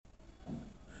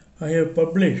I have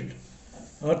published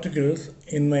articles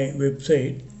in my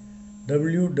website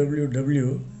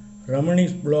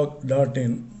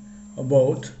www.ramanisblog.in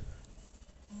about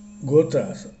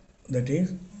Gotras, that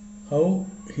is, how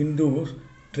Hindus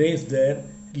trace their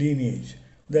lineage.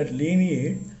 That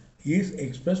lineage is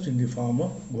expressed in the form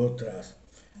of Gotras.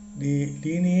 The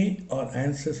lineage or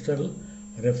ancestral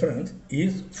reference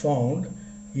is found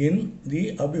in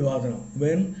the Abhivadana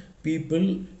when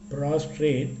people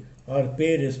prostrate or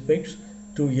pay respects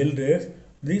to elders.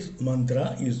 This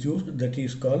mantra is used, that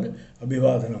is called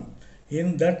Abhivadana.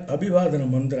 In that Abhivadana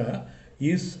mantra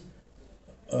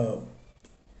uh,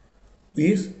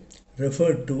 is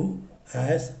referred to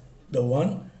as the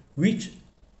one which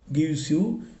gives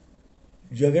you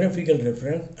geographical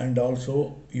reference and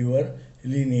also your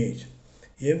lineage.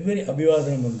 Every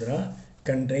Abhivadana mantra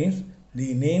contains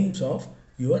the names of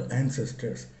your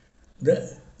ancestors,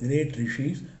 the great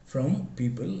rishis from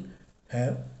people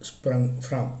have sprung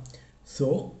from.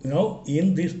 So now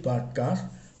in this podcast,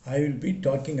 I will be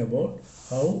talking about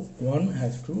how one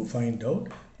has to find out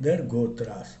their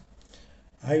gotras.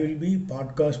 I will be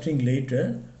podcasting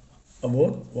later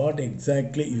about what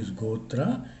exactly is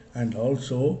Gotra and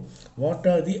also what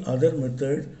are the other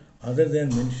methods other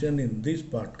than mentioned in this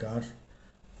podcast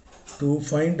to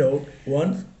find out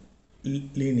one's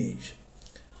lineage.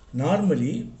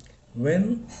 Normally,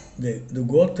 when the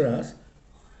Gotras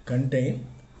contain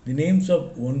the names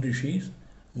of one rishi,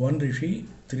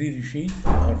 three rishis,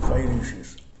 or five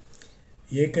rishis.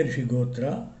 Ekarishi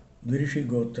Gotra, Dvirishi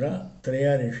Gotra,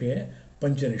 Trayarishi,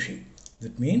 Pancharishi.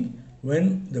 That means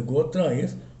when the Gotra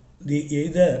is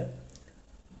either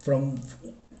from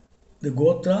the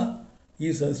Gotra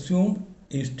is assumed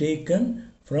is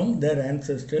taken from their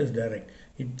ancestors direct.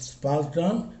 It's passed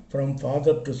on from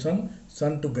father to son,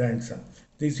 son to grandson.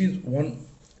 This is one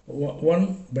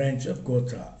branch of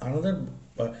Gotra. Another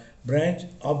branch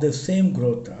of the same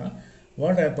Gotra,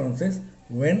 what happens is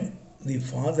when the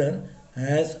father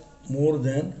has more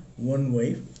than one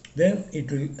wife, then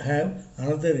it will have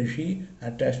another rishi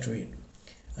attached to it.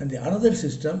 And the another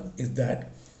system is that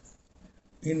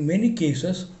in many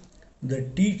cases the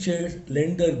teachers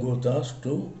lend their Gotras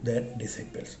to their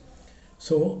disciples.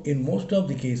 So in most of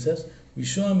the cases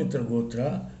Vishwamitra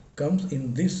Gotra comes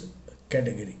in this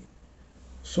category.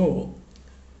 So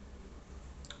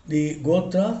the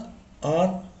Gotras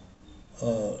are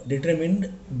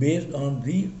determined based on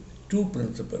the two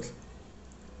principles.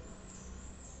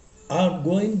 Are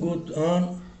going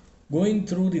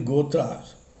through the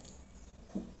Gotras,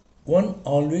 one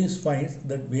always finds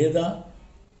that Veda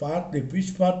part,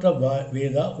 which part of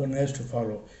Veda one has to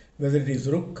follow, whether it is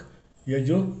Ruk,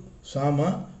 Yajur,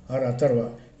 Sama, or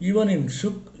Atharva. Even in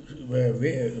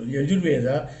Yajur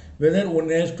Veda, whether one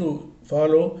has to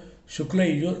follow Shukla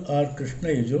Yajur or Krishna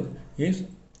Yajur is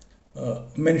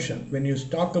mentioned. When you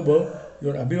talk about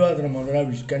your Abhivadana mantra,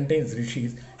 which contains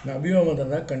rishis,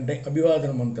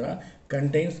 Abhivadana mantra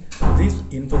contains this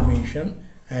information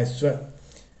as well.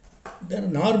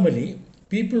 Then normally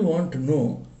people want to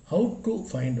know how to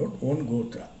find out own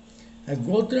Gotra. As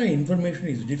Gotra information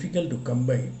is difficult to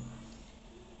combine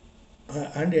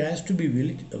and it has to be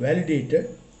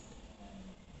validated,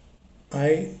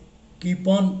 I keep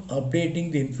on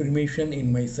updating the information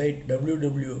in my site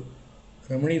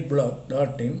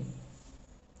www.ramanisblog.in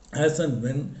as and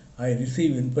when I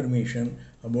receive information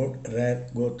about rare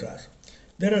Gotras.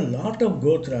 There are a lot of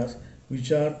Gotras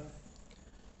which are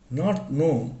not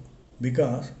known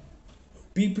because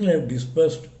people have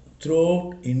dispersed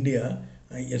throughout India,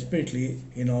 especially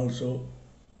in also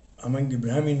among the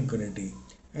Brahmin community.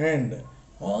 And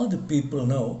all the people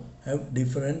now have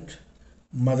different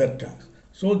mother tongues.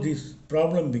 So this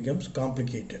problem becomes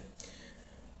complicated.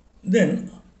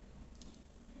 Then,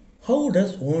 how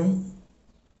does one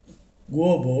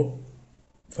go about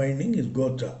finding his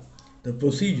Gotra? The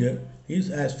procedure is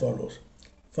as follows.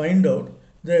 Find out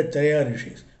the Traya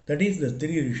Rishis, that is the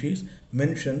three Rishis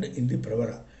mentioned in the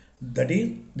Pravara. That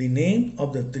is the name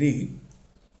of the three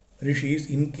Rishis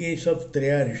in case of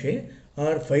Traya Rishi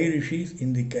or five Rishis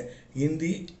in the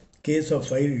case of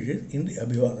five Rishis in the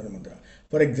Abhivadana mantra.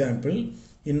 For example,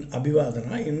 in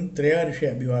Abhivadana, in Traya Rishi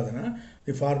Abhivadana,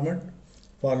 the format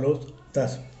follows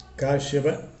thus: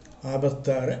 Kashyapa,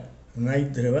 Abhastara,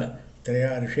 Naidrava,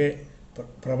 Traya Rishi,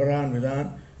 Pravaran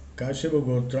Vidan, Kashyapa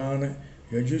Gotran,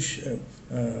 Yajush,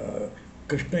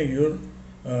 Krishna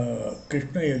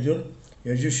Yajur,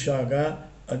 Yajushaga,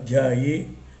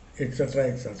 Adhyayi, etc.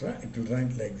 etc. It will run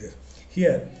like this.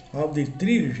 Here, of these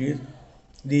three rishis,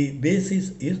 the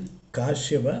basis is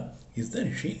Kashyapa is the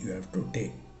rishi you have to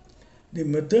take. The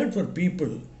method for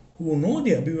people who know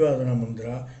the Abhivadana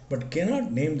mantra but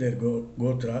cannot name their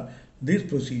gotra, this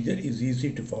procedure is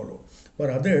easy to follow.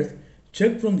 For others,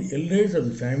 check from the elders of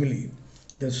the family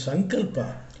the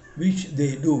sankalpa which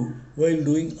they do while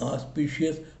doing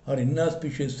auspicious or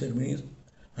inauspicious ceremonies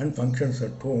and functions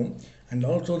at home, and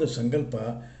also the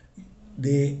sankalpa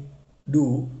they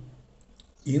do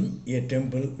in a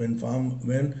temple when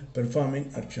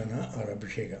performing archana or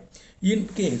abhisheka. In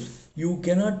case you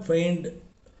cannot find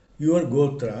your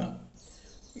gotra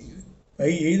by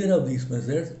either of these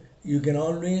methods, you can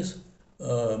always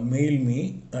mail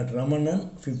me at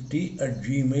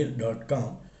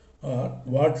ramanan50@gmail.com or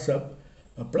WhatsApp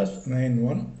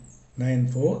 +91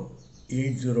 94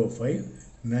 805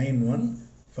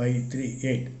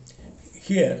 91538.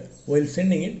 Here, while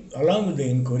sending it along with the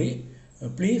inquiry,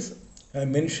 please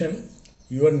mention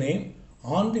your name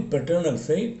on the paternal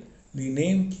side, the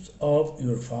names of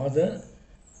your father,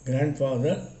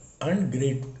 grandfather, and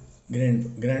great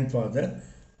grandfather,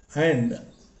 and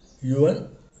your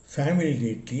family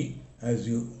deity as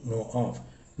you know of.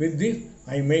 With this,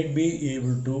 I might be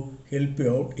able to help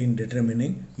you out in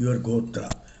determining your gotra.